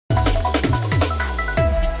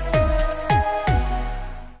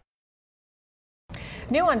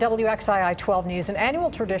New on WXII 12 News, an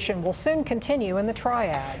annual tradition will soon continue in the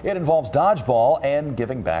Triad. It involves dodgeball and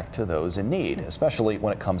giving back to those in need, especially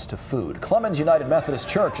when it comes to food. Clemens United Methodist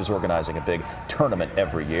Church is organizing a big tournament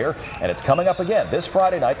every year, and it's coming up again this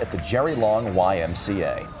Friday night at the Jerry Long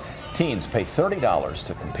YMCA. Teens pay $30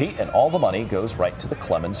 to compete, and all the money goes right to the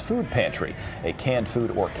Clemens Food Pantry. A canned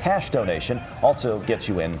food or cash donation also gets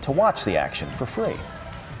you in to watch the action for free.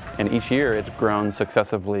 And each year it's grown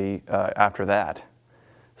successively after that.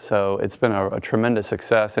 So it's been a tremendous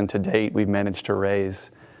success, and to date we've managed to raise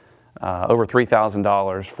over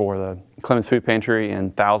 $3,000 for the Clemens Food Pantry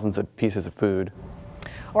and thousands of pieces of food.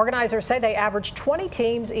 Organizers say they average 20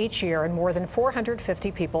 teams each year and more than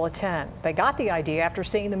 450 people attend. They got the idea after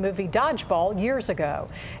seeing the movie Dodgeball years ago.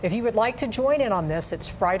 If you would like to join in on this, it's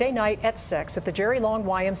Friday night at 6 at the Jerry Long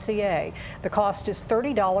YMCA. The cost is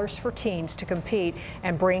 $30 for teens to compete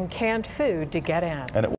and bring canned food to get in.